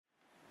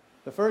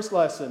The first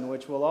lesson,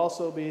 which will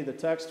also be the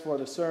text for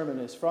the sermon,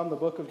 is from the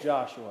book of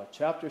Joshua,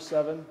 chapter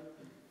 7,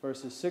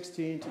 verses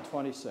 16 to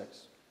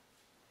 26.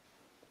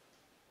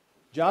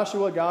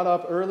 Joshua got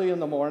up early in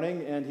the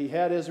morning, and he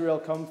had Israel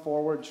come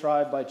forward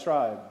tribe by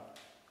tribe.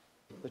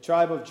 The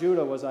tribe of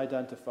Judah was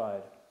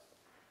identified.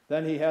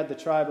 Then he had the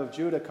tribe of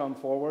Judah come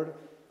forward,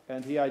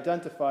 and he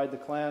identified the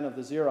clan of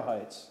the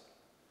Zerahites.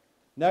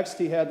 Next,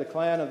 he had the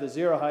clan of the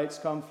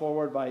Zerahites come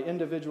forward by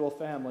individual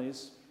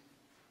families,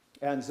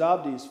 and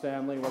Zabdi's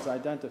family was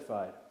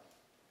identified.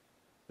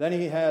 Then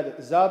he had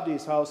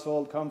Zabdi's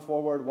household come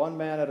forward one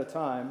man at a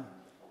time,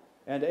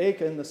 and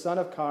Achan, the son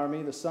of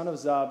Carmi, the son of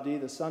Zabdi,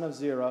 the son of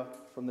Zerah,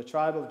 from the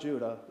tribe of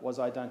Judah, was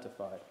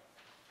identified.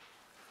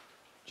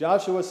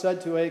 Joshua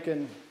said to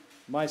Achan,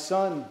 "My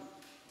son,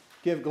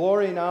 give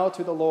glory now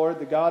to the Lord,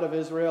 the God of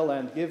Israel,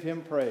 and give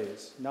him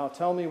praise. Now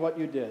tell me what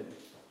you did.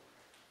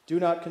 Do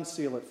not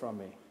conceal it from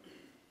me."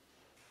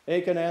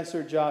 Achan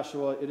answered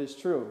Joshua, "It is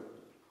true.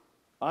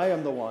 I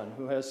am the one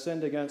who has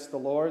sinned against the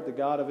Lord, the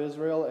God of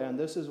Israel, and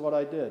this is what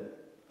I did.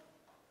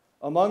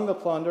 Among the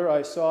plunder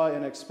I saw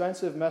an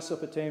expensive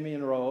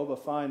Mesopotamian robe, a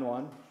fine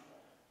one,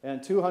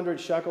 and 200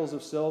 shekels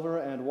of silver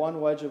and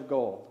one wedge of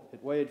gold.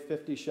 It weighed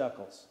 50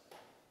 shekels.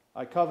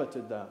 I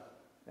coveted them,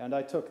 and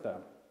I took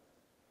them.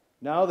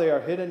 Now they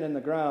are hidden in the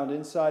ground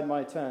inside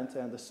my tent,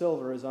 and the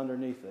silver is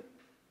underneath it."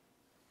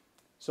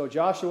 So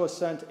Joshua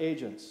sent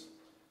agents.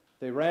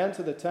 They ran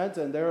to the tent,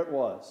 and there it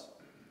was.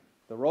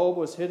 The robe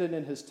was hidden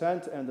in his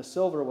tent, and the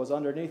silver was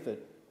underneath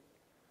it.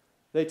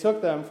 They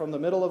took them from the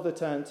middle of the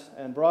tent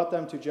and brought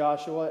them to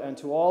Joshua and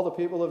to all the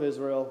people of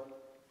Israel,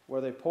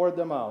 where they poured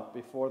them out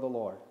before the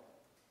Lord.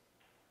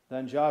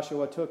 Then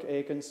Joshua took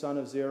Achan, son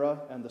of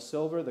Zerah, and the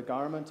silver, the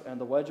garment,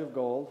 and the wedge of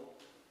gold,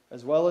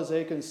 as well as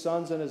Achan's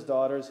sons and his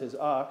daughters, his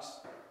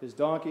ox, his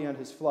donkey, and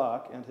his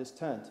flock, and his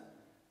tent,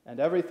 and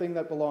everything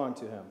that belonged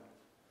to him.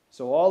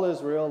 So all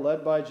Israel,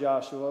 led by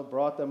Joshua,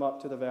 brought them up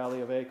to the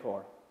valley of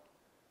Achor.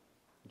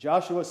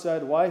 Joshua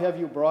said, "Why have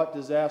you brought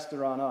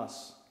disaster on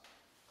us?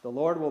 The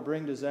Lord will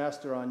bring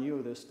disaster on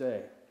you this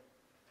day."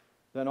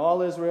 Then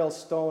all Israel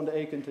stoned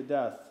Achan to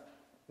death.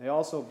 They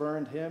also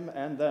burned him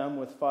and them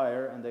with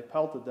fire, and they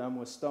pelted them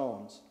with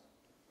stones.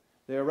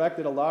 They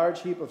erected a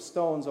large heap of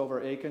stones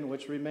over Achan,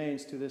 which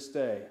remains to this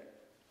day.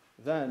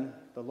 Then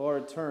the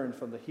Lord turned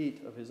from the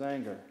heat of his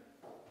anger.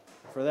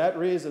 For that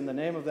reason, the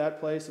name of that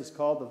place is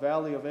called the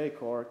Valley of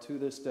Achor to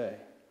this day.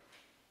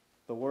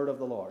 The word of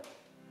the Lord.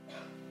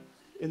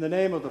 In the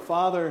name of the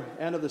Father,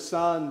 and of the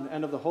Son,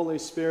 and of the Holy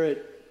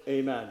Spirit,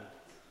 amen.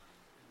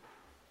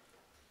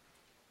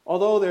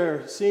 Although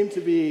there seemed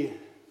to be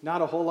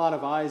not a whole lot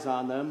of eyes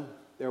on them,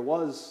 there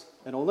was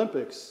an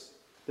Olympics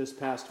this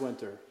past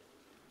winter.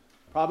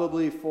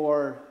 Probably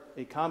for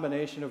a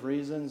combination of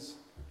reasons,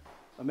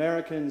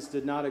 Americans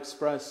did not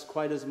express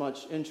quite as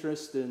much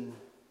interest in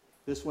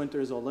this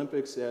winter's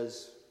Olympics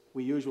as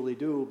we usually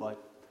do,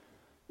 but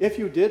if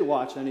you did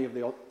watch any of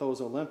those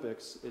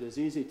Olympics, it is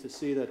easy to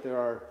see that there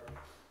are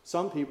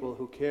some people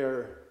who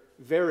care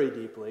very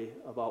deeply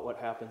about what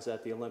happens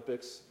at the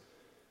Olympics,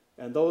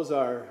 and those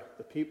are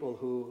the people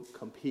who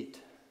compete.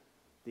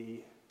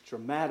 The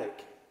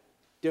dramatic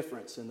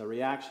difference in the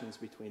reactions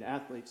between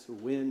athletes who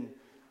win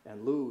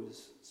and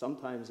lose.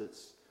 Sometimes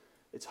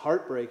it's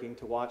heartbreaking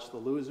to watch the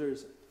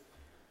losers.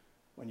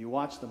 When you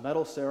watch the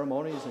medal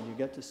ceremonies and you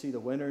get to see the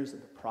winners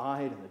and the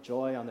pride and the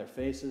joy on their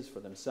faces for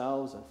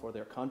themselves and for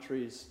their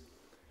countries,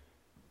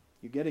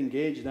 you get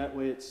engaged that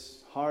way.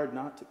 It's hard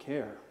not to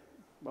care.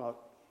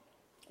 About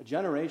a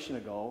generation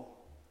ago,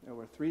 there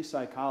were 3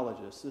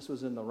 psychologists. This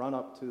was in the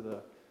run-up to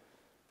the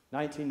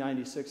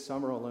 1996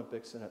 Summer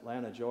Olympics in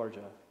Atlanta,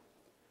 Georgia.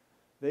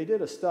 They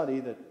did a study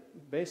that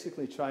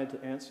basically tried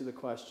to answer the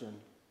question,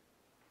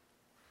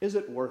 is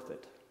it worth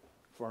it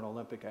for an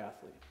Olympic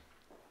athlete?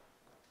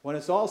 When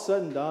it's all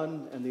said and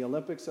done and the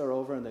Olympics are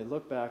over and they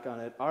look back on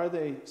it, are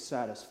they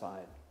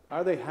satisfied?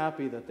 Are they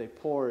happy that they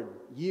poured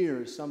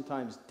years,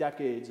 sometimes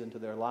decades, into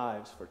their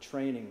lives for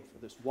training for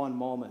this one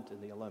moment in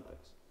the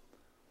Olympics?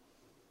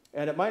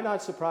 And it might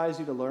not surprise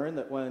you to learn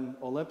that when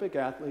Olympic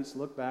athletes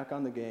look back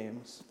on the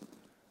games,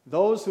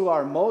 those who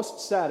are most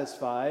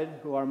satisfied,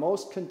 who are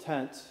most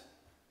content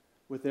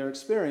with their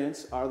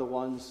experience, are the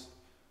ones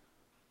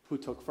who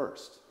took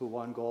first, who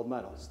won gold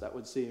medals. That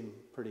would seem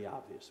pretty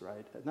obvious,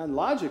 right? And then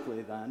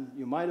logically,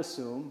 you might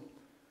assume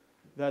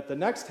that the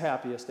next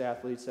happiest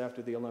athletes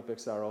after the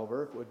Olympics are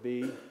over would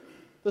be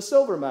the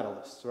silver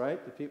medalists,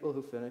 right? The people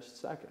who finished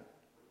second.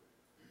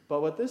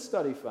 But what this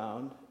study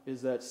found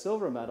is that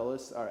silver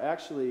medalists are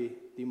actually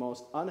the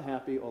most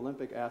unhappy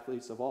Olympic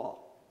athletes of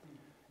all.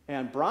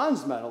 And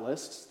bronze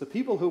medalists, the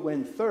people who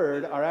win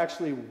third, are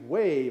actually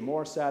way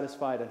more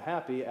satisfied and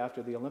happy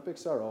after the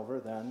Olympics are over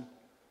than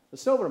the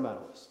silver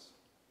medalists.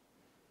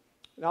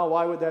 Now,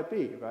 why would that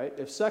be, right?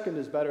 If second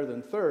is better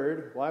than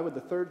third, why would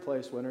the third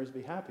place winners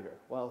be happier?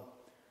 Well,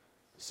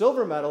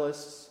 silver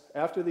medalists,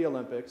 after the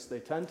Olympics,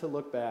 they tend to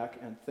look back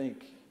and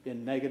think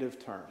in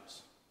negative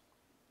terms.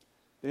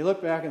 They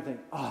look back and think,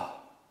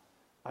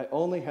 I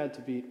only had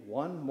to beat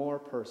one more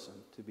person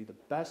to be the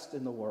best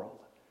in the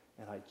world.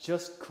 and I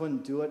just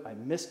couldn't do it. I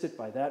missed it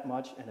by that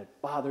much, and it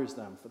bothers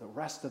them for the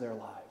rest of their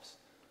lives.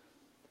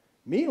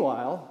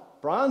 Meanwhile,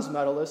 bronze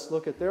medalists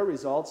look at their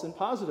results in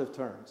positive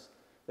terms.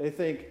 They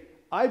think,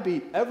 I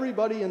beat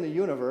everybody in the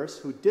universe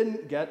who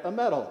didn't get a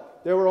medal.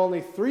 There were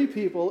only 3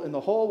 people in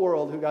the whole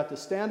world who got to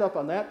stand up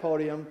on that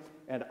podium,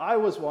 and I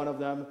was one of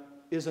them.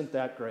 Isn't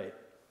that great?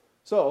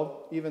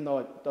 So, even though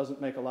it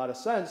doesn't make a lot of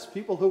sense,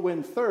 people who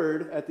win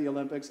 3rd at the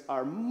Olympics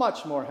are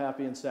much more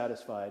happy and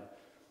satisfied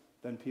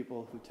than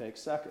people who take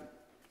 2nd.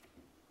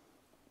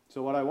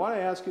 So what I want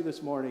to ask you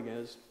this morning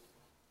is,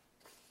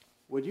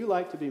 would you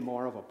like to be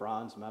more of a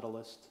bronze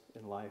medalist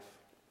in life?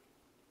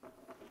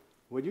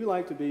 Would you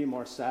like to be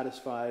more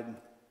satisfied,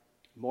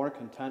 more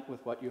content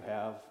with what you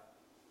have,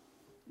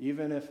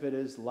 even if it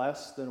is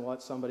less than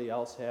what somebody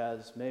else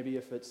has, maybe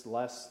if it's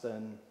less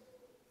than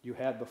you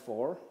had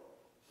before,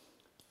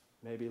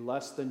 maybe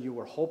less than you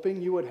were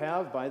hoping you would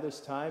have by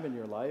this time in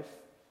your life?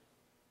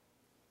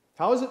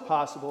 How is it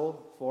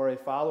possible for a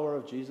follower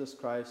of Jesus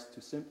Christ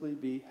to simply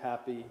be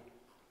happy,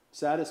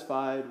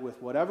 satisfied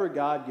with whatever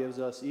God gives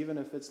us, even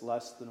if it's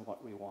less than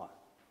what we want?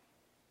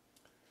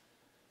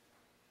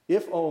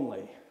 If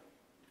only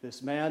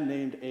this man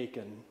named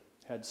Achan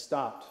had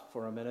stopped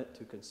for a minute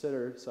to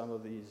consider some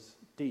of these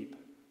deep,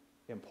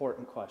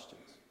 important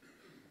questions.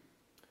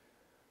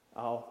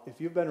 Now,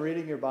 if you've been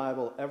reading your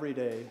Bible every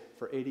day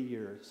for 80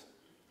 years,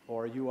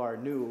 or you are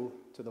new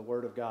to the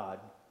Word of God,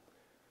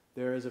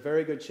 there is a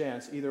very good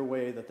chance either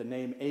way that the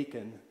name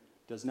Achan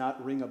does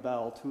not ring a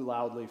bell too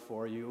loudly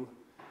for you.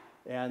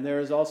 And there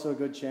is also a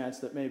good chance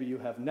that maybe you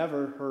have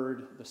never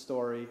heard the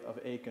story of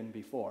Achan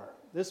before.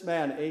 This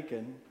man,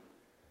 Achan,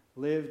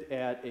 lived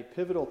at a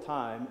pivotal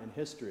time in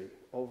history.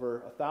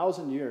 Over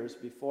 1,000 years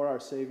before our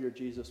Savior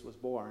Jesus was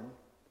born,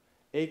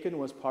 Achan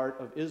was part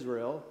of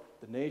Israel,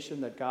 the nation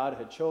that God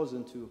had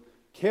chosen to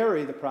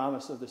carry the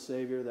promise of the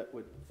Savior that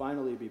would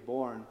finally be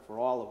born for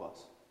all of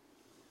us.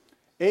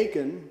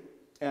 Achan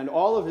and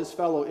all of his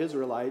fellow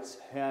Israelites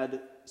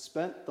had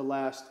spent the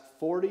last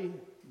 40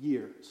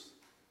 years.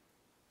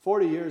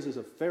 40 years is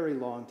a very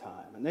long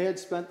time. And they had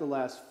spent the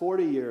last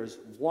 40 years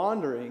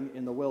wandering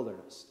in the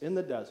wilderness, in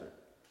the desert,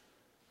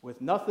 with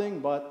nothing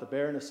but the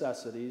bare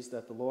necessities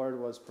that the Lord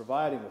was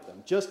providing with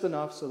them, just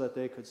enough so that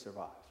they could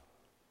survive.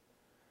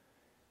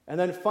 And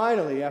then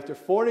finally, after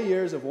 40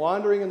 years of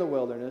wandering in the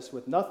wilderness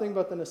with nothing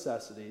but the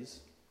necessities,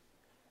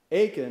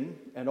 Achan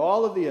and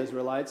all of the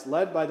Israelites,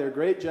 led by their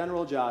great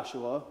general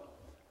Joshua,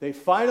 they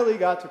finally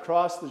got to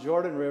cross the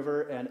Jordan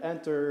River and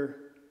enter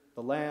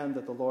the land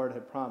that the Lord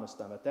had promised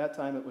them. At that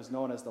time, it was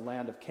known as the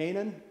land of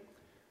Canaan.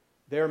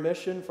 Their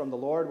mission from the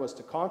Lord was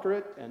to conquer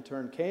it and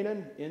turn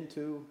Canaan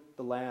into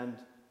the land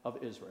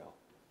of Israel.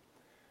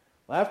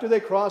 After they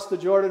crossed the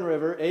Jordan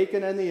River,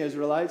 Achan and the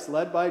Israelites,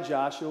 led by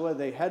Joshua,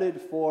 they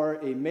headed for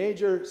a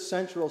major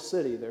central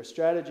city. Their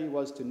strategy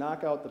was to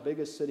knock out the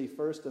biggest city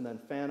first and then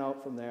fan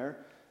out from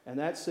there, and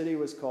that city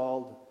was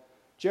called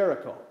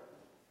Jericho.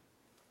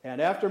 And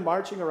after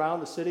marching around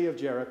the city of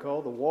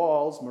Jericho, the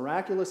walls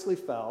miraculously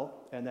fell,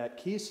 and that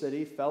key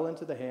city fell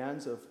into the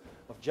hands of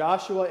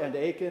Joshua and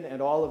Achan and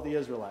all of the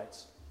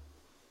Israelites.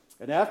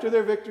 And after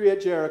their victory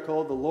at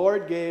Jericho, the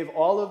Lord gave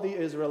all of the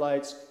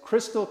Israelites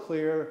crystal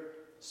clear,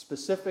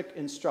 specific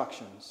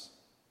instructions.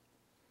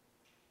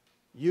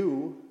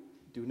 You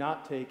do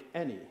not take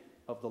any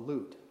of the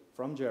loot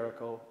from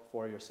Jericho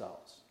for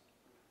yourselves.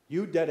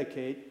 You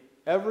dedicate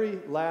every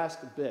last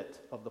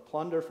bit of the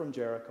plunder from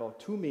Jericho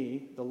to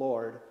me, the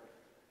Lord,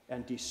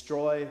 and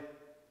destroy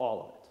all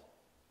of it.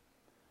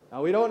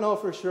 Now, we don't know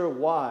for sure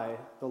why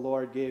the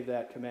Lord gave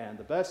that command.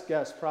 The best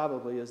guess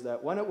probably is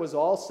that when it was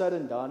all said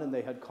and done and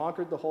they had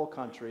conquered the whole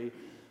country,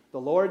 the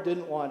Lord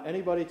didn't want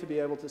anybody to be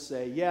able to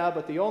say, yeah,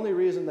 but the only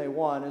reason they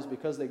won is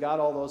because they got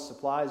all those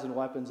supplies and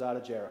weapons out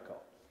of Jericho.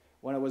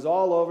 When it was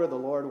all over, the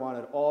Lord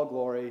wanted all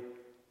glory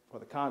for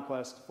the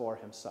conquest for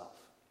himself.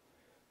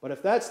 But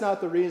if that's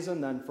not the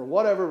reason, then for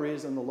whatever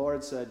reason, the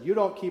Lord said, you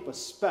don't keep a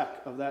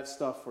speck of that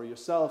stuff for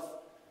yourself,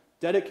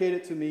 dedicate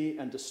it to me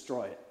and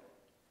destroy it.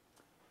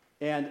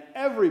 And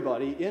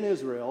everybody in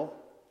Israel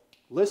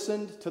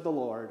listened to the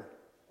Lord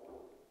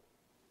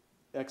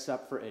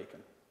except for Achan.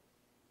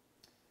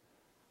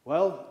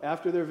 Well,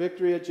 after their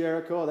victory at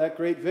Jericho, that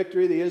great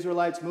victory, the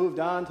Israelites moved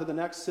on to the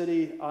next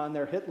city on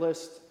their hit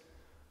list,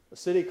 a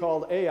city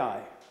called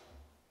Ai.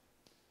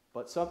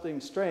 But something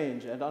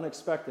strange and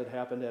unexpected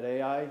happened at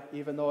Ai.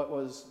 Even though it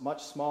was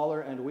much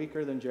smaller and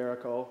weaker than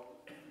Jericho,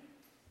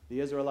 the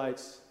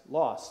Israelites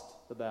lost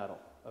the battle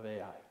of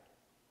Ai.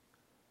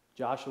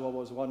 Joshua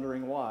was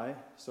wondering why,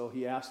 so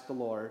he asked the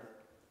Lord.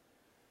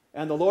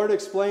 And the Lord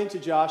explained to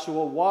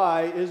Joshua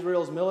why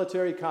Israel's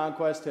military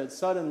conquest had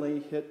suddenly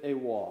hit a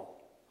wall.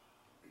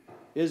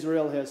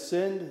 Israel has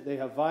sinned. They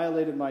have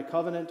violated my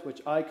covenant,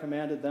 which I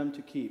commanded them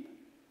to keep.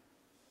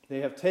 They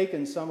have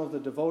taken some of the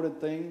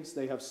devoted things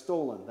they have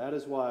stolen. That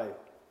is why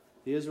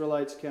the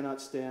Israelites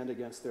cannot stand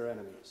against their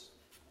enemies.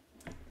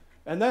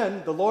 And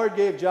then the Lord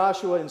gave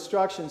Joshua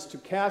instructions to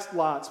cast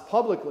lots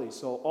publicly,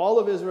 so all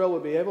of Israel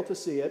would be able to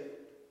see it,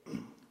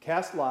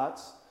 cast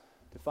lots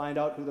to find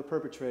out who the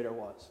perpetrator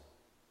was.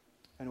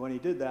 And when he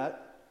did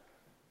that,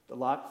 the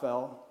lot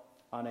fell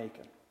on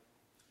Achan.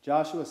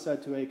 Joshua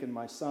said to Achan,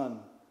 "My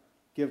son,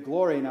 give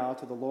glory now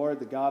to the Lord,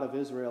 the God of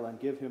Israel, and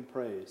give him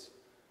praise.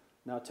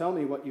 Now tell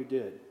me what you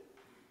did.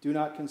 Do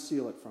not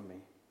conceal it from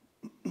me."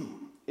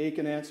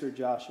 Achan answered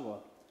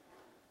Joshua,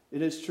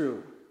 "It is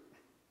true.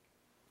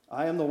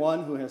 I am the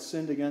one who has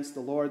sinned against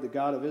the Lord, the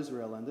God of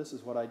Israel, and this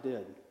is what I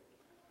did.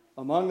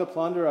 Among the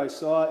plunder I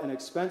saw an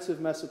expensive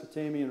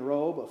Mesopotamian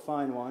robe, a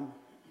fine one,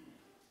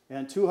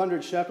 and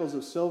 200 shekels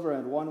of silver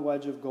and one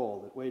wedge of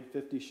gold that weighed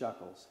 50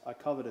 shekels. I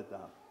coveted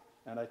them,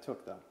 and I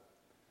took them.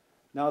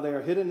 Now they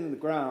are hidden in the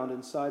ground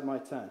inside my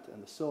tent,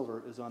 and the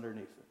silver is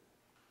underneath it."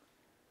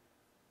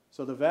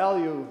 So the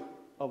value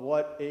of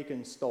what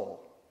Achan stole,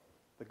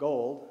 the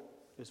gold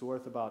is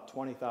worth about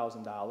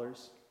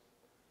 $20,000.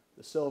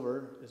 The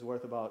silver is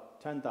worth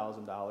about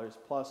 $10,000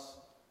 plus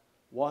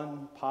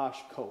one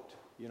posh coat,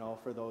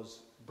 for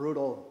those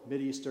brutal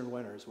Mideastern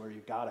winters where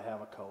you've got to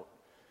have a coat.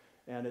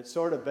 And it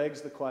sort of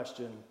begs the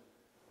question,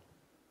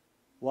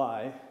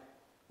 why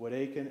would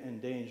Achan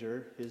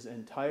endanger his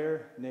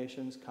entire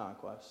nation's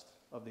conquest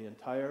of the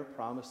entire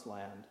promised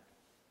land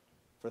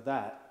for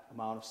that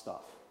amount of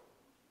stuff?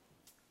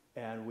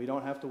 And we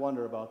don't have to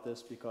wonder about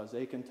this because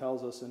Achan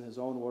tells us in his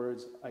own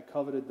words, "I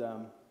coveted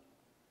them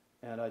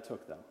and I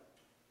took them."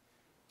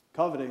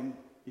 Coveting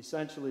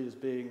essentially is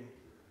being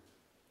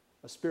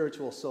a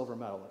spiritual silver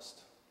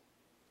medalist.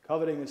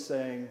 Coveting is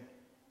saying,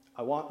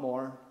 I want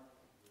more,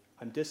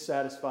 I'm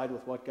dissatisfied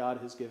with what God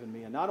has given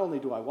me, and not only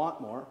do I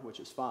want more, which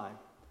is fine,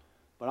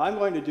 but I'm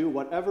going to do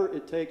whatever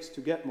it takes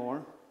to get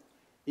more,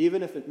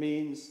 even if it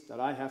means that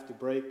I have to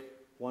break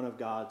one of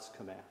God's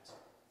commands.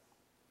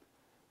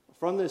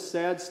 From this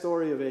sad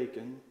story of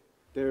Achan,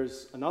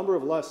 there's a number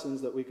of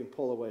lessons that we can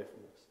pull away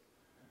from this.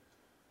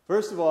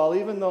 First of all,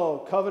 even though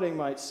coveting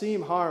might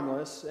seem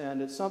harmless,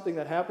 and it's something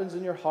that happens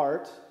in your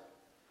heart,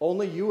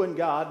 only you and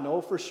God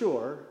know for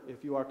sure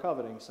if you are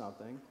coveting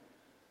something,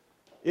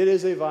 it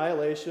is a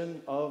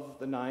violation of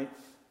the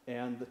 9th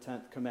and the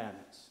 10th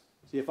commandments.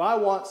 See, if I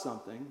want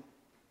something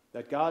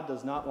that God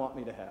does not want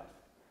me to have,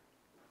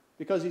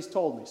 because he's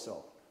told me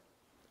so,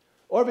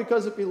 or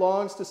because it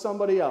belongs to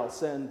somebody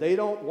else and they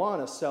don't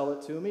want to sell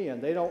it to me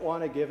and they don't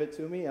want to give it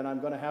to me and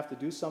I'm going to have to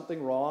do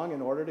something wrong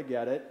in order to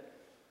get it,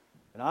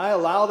 and I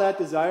allow that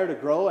desire to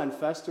grow and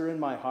fester in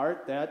my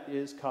heart, that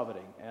is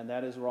coveting, and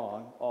that is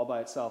wrong all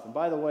by itself. And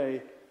by the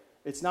way,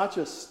 it's not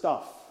just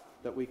stuff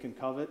that we can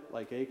covet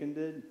like Achan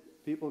did.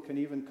 People can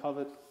even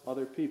covet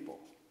other people,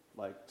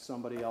 like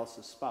somebody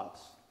else's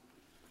spouse.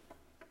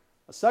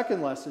 A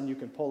second lesson you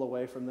can pull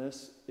away from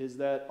this is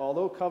that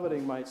although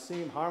coveting might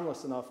seem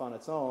harmless enough on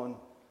its own,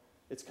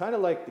 it's kind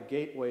of like the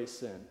gateway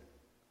sin.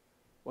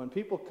 When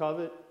people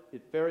covet,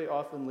 it very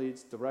often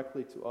leads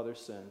directly to other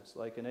sins.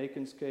 Like in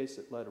Achan's case,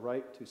 it led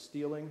right to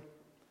stealing.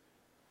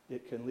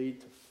 It can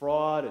lead to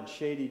fraud and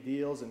shady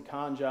deals and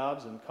con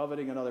jobs, and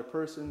coveting another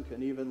person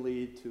can even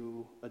lead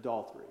to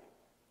adultery.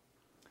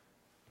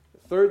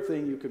 The third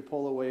thing you can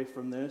pull away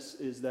from this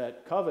is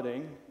that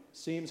coveting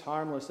seems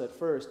harmless at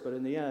first, but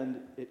in the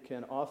end, it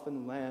can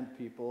often land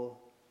people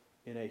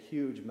in a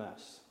huge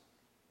mess.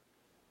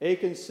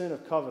 Achan's sin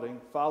of coveting,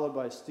 followed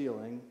by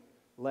stealing,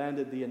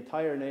 landed the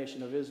entire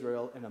nation of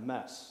Israel in a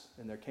mess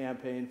in their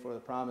campaign for the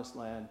Promised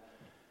Land.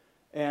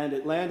 And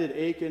it landed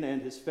Achan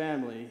and his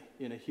family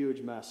in a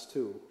huge mess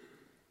too.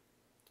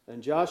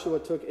 And Joshua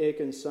took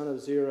Achan, son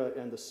of Zerah,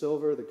 and the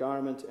silver, the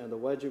garment, and the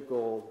wedge of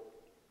gold,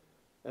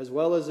 as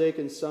well as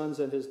Achan's sons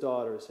and his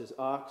daughters, his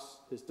ox,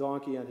 his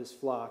donkey, and his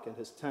flock, and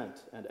his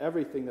tent, and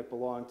everything that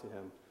belonged to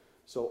him.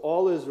 So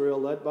all Israel,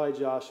 led by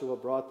Joshua,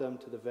 brought them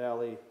to the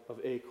valley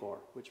of Achor,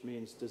 which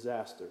means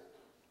disaster.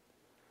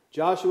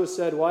 Joshua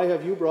said, "Why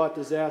have you brought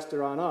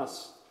disaster on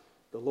us?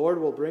 The Lord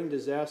will bring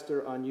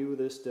disaster on you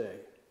this day."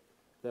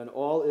 Then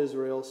all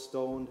Israel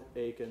stoned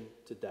Achan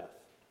to death.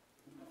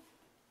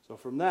 So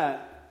from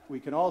that, we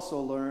can also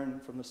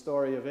learn from the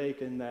story of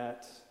Achan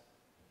that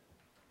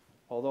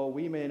although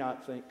we may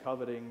not think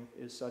coveting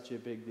is such a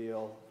big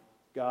deal,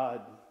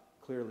 God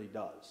clearly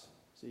does.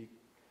 See,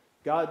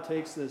 God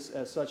takes this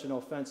as such an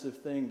offensive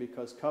thing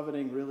because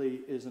coveting really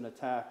is an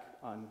attack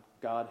on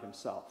God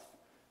himself.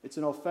 It's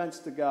an offense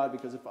to God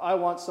because if I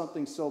want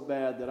something so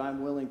bad that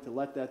I'm willing to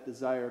let that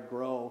desire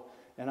grow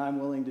and I'm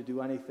willing to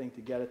do anything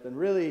to get it, then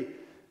really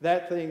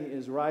that thing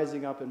is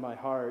rising up in my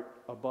heart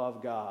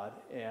above God,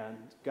 and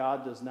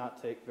God does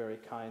not take very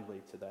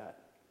kindly to that.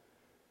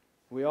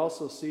 We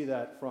also see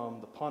that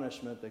from the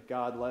punishment that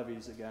God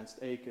levies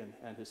against Achan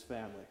and his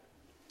family.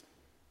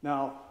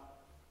 Now,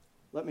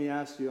 let me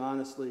ask you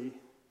honestly,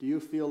 do you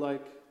feel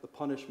like the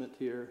punishment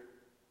here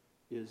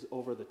is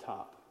over the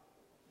top?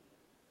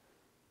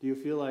 Do you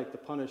feel like the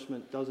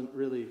punishment doesn't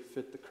really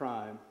fit the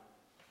crime?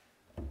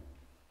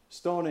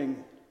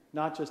 Stoning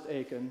not just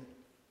Achan,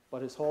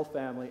 but his whole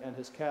family and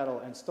his cattle,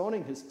 and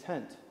stoning his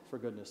tent, for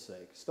goodness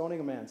sake. Stoning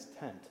a man's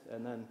tent,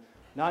 and then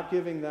not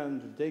giving them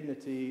the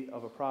dignity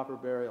of a proper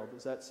burial.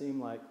 Does that seem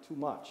like too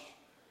much?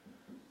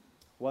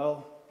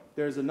 Well,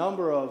 there's a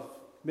number of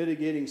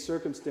mitigating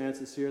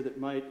circumstances here that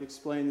might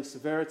explain the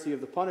severity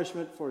of the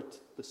punishment. For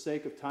the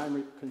sake of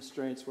time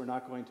constraints, we're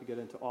not going to get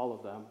into all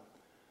of them.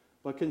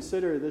 But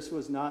consider this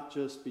was not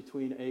just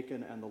between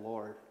Achan and the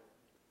Lord.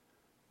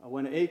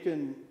 When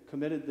Achan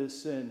committed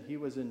this sin, he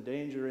was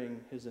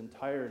endangering his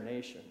entire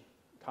nation,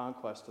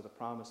 conquest of the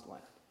promised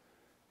land.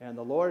 And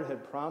the Lord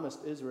had promised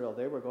Israel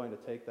they were going to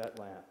take that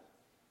land.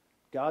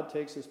 God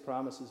takes his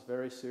promises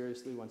very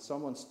seriously. When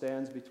someone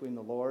stands between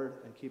the Lord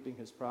and keeping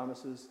his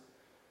promises,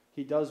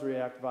 he does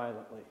react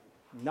violently.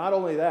 Not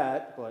only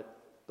that, but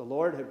the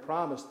Lord had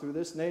promised through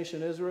this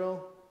nation,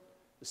 Israel,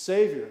 the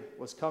Savior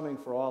was coming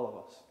for all of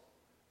us.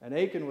 And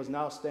Achan was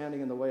now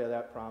standing in the way of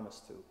that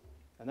promise too.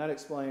 And that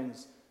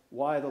explains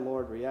why the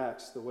Lord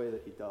reacts the way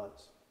that he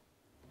does.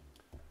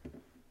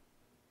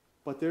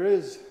 But there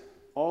is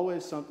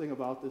always something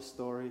about this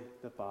story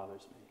that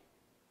bothers me.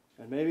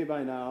 And maybe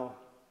by now,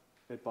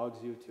 it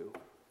bugs you too.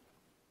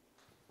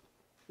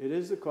 It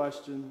is the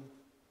question,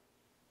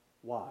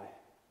 why?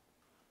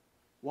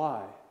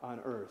 Why on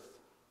earth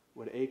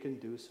would Achan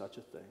do such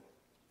a thing?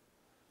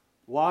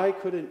 Why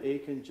couldn't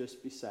Achan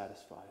just be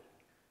satisfied?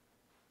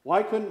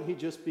 Why couldn't he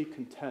just be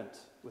content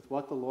with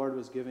what the Lord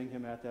was giving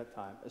him at that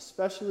time?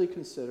 Especially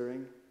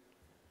considering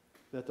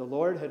that the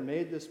Lord had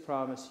made this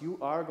promise, you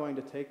are going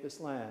to take this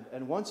land.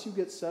 And once you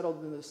get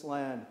settled in this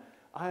land,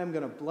 I am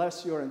going to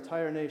bless your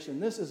entire nation.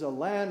 This is a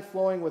land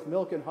flowing with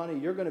milk and honey.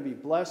 You're going to be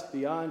blessed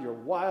beyond your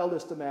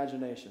wildest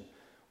imagination.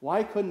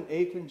 Why couldn't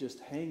Achan just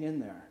hang in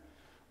there?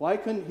 Why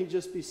couldn't he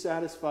just be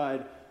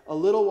satisfied a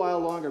little while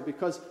longer?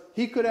 Because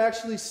he could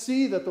actually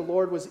see that the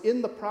Lord was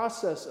in the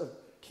process of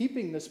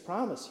keeping this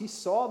promise. He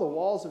saw the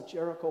walls of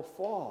Jericho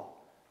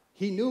fall.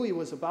 He knew he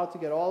was about to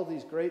get all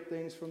these great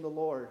things from the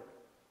Lord.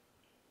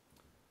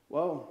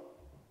 Well,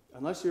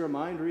 unless you're a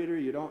mind reader,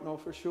 you don't know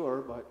for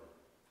sure, but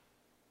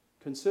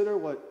consider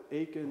what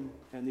Achan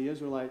and the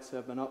Israelites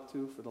have been up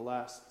to for the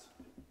last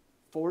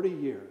 40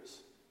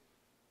 years,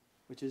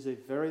 which is a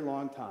very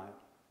long time.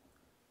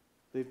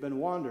 They've been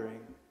wandering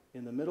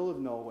in the middle of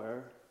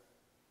nowhere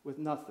with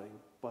nothing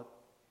but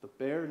the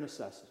bare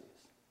necessities.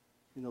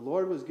 And the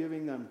Lord was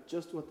giving them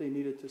just what they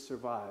needed to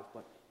survive,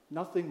 but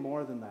nothing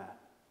more than that.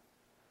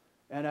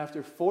 And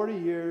after 40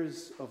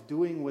 years of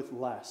doing with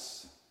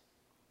less,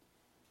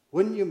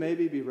 wouldn't you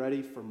maybe be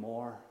ready for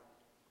more?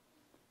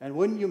 And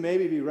wouldn't you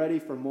maybe be ready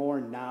for more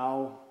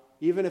now,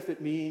 even if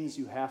it means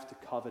you have to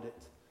covet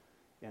it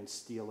and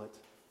steal it?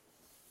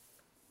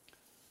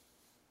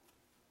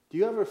 Do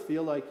you ever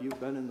feel like you've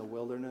been in the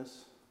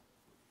wilderness?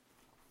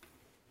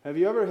 Have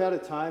you ever had a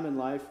time in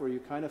life where you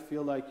kind of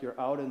feel like you're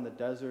out in the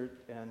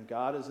desert and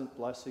God isn't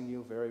blessing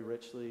you very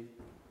richly?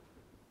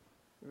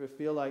 You ever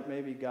feel like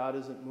maybe God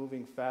isn't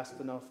moving fast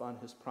enough on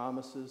his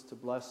promises to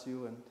bless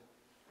you, and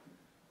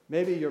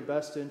maybe your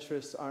best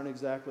interests aren't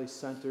exactly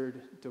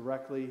centered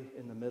directly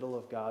in the middle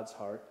of God's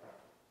heart?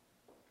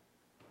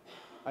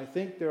 I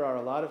think there are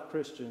a lot of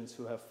Christians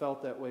who have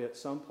felt that way at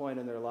some point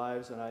in their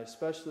lives, and I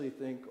especially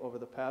think over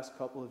the past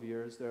couple of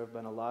years there have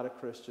been a lot of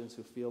Christians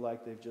who feel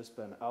like they've just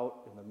been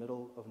out in the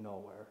middle of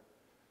nowhere,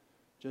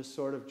 just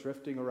sort of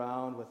drifting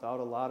around without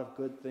a lot of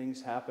good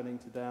things happening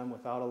to them,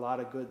 without a lot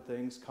of good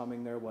things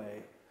coming their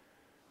way.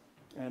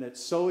 And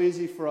it's so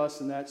easy for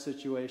us in that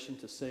situation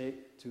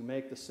to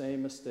make the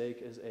same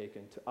mistake as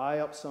Achan, to eye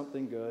up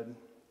something good,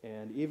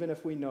 and even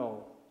if we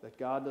know that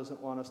God doesn't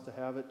want us to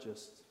have it,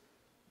 just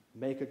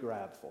make a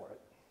grab for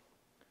it.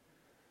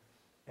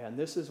 And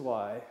this is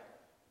why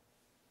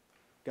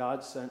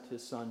God sent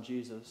his son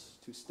Jesus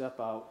to step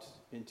out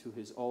into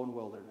his own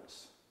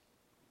wilderness.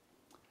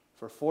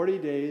 For 40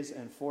 days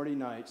and 40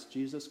 nights,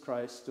 Jesus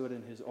Christ stood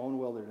in his own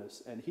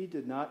wilderness, and he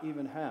did not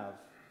even have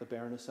the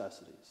bare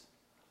necessities.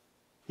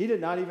 He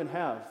did not even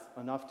have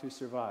enough to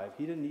survive.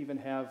 He didn't even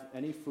have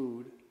any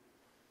food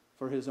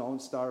for his own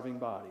starving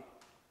body.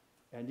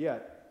 And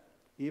yet,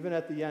 even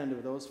at the end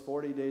of those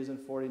 40 days and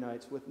 40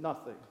 nights with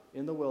nothing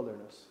in the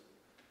wilderness,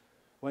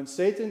 when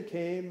Satan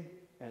came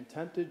and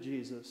tempted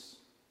Jesus,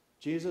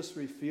 Jesus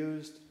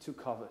refused to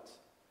covet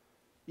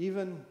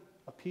even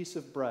a piece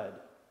of bread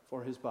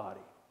for his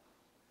body,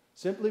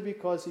 simply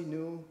because he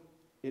knew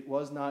it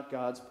was not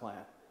God's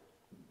plan.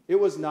 It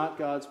was not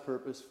God's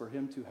purpose for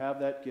him to have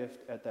that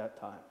gift at that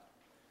time.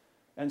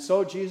 And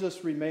so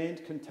Jesus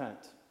remained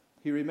content.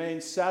 He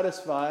remained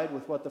satisfied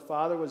with what the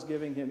Father was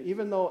giving him,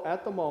 even though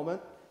at the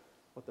moment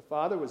what the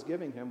Father was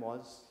giving him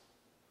was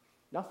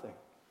nothing.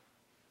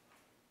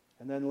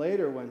 And then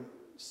later, when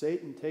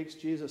Satan takes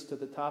Jesus to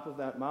the top of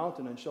that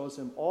mountain and shows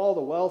him all the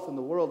wealth in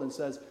the world and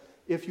says,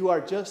 if you are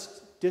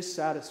just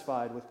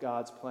dissatisfied with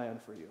God's plan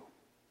for you,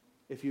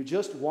 if you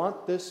just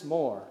want this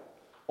more,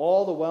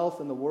 all the wealth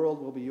in the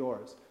world will be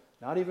yours.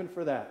 Not even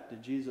for that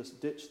did Jesus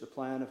ditch the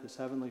plan of his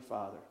heavenly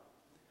Father.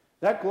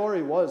 That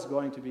glory was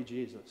going to be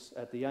Jesus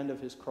at the end of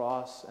his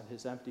cross and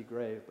his empty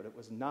grave, but it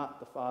was not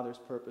the Father's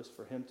purpose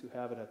for him to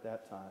have it at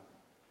that time.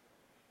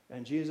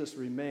 And Jesus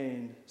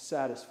remained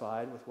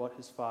satisfied with what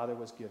his Father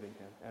was giving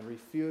him and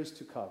refused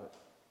to covet.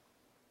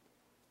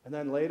 And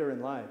then later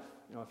in life,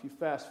 if you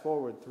fast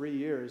forward 3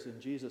 years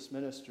in Jesus'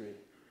 ministry,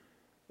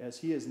 as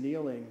he is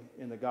kneeling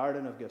in the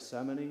Garden of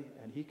Gethsemane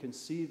and he can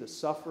see the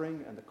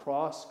suffering and the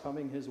cross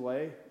coming his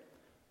way,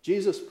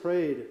 Jesus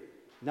prayed,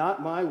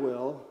 "Not my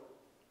will,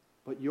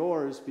 but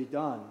yours be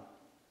done."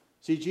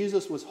 See,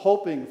 Jesus was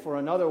hoping for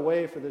another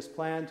way for this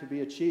plan to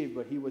be achieved,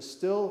 but he was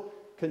still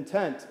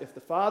content. If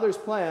the Father's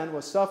plan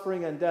was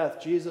suffering and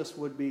death, Jesus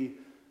would be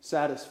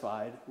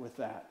satisfied with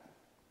that.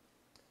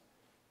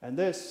 And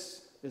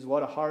this is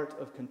what a heart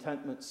of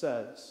contentment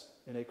says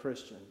in a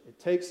Christian. It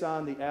takes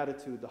on the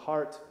attitude, the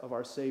heart of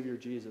our Savior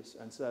Jesus,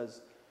 and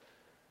says,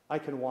 I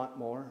can want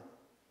more.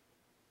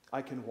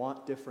 I can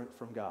want different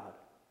from God.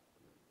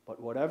 But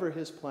whatever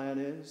his plan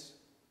is,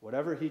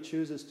 whatever he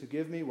chooses to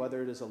give me,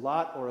 whether it is a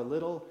lot or a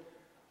little,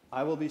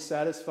 I will be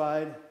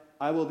satisfied,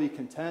 I will be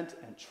content,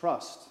 and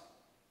trust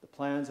the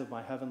plans of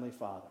my Heavenly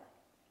Father.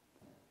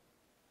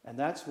 And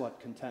that's what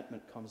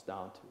contentment comes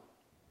down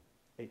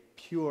to, a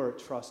pure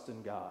trust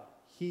in God.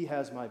 He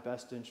has my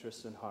best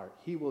interests in heart.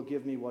 He will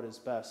give me what is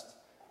best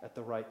at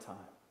the right time.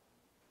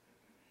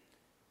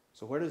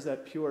 So where does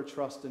that pure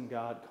trust in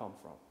God come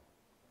from?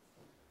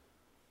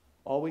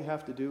 All we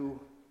have to do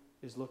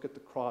is look at the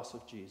cross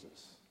of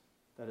Jesus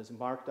that is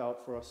marked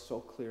out for us so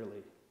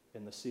clearly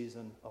in the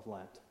season of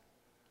Lent.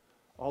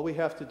 All we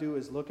have to do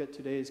is look at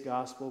today's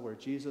gospel where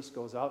Jesus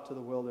goes out to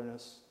the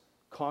wilderness,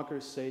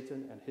 conquers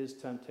Satan and his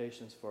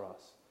temptations for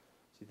us.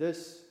 See,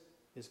 this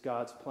is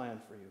God's plan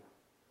for you,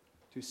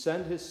 to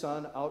send his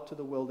Son out to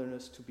the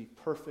wilderness to be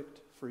perfect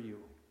for you,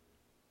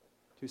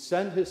 to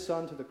send his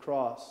Son to the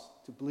cross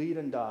to bleed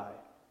and die,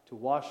 to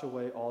wash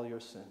away all your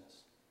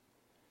sins.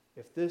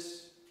 If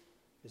this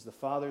is the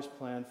Father's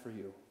plan for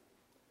you,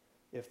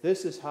 if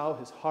this is how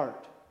his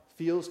heart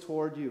feels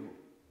toward you,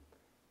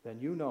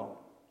 then you know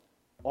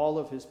all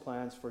of his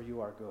plans for you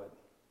are good.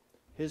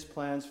 His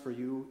plans for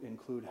you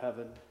include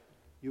heaven.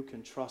 You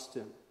can trust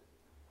him,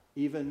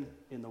 even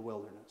in the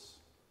wilderness.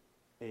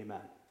 Amen.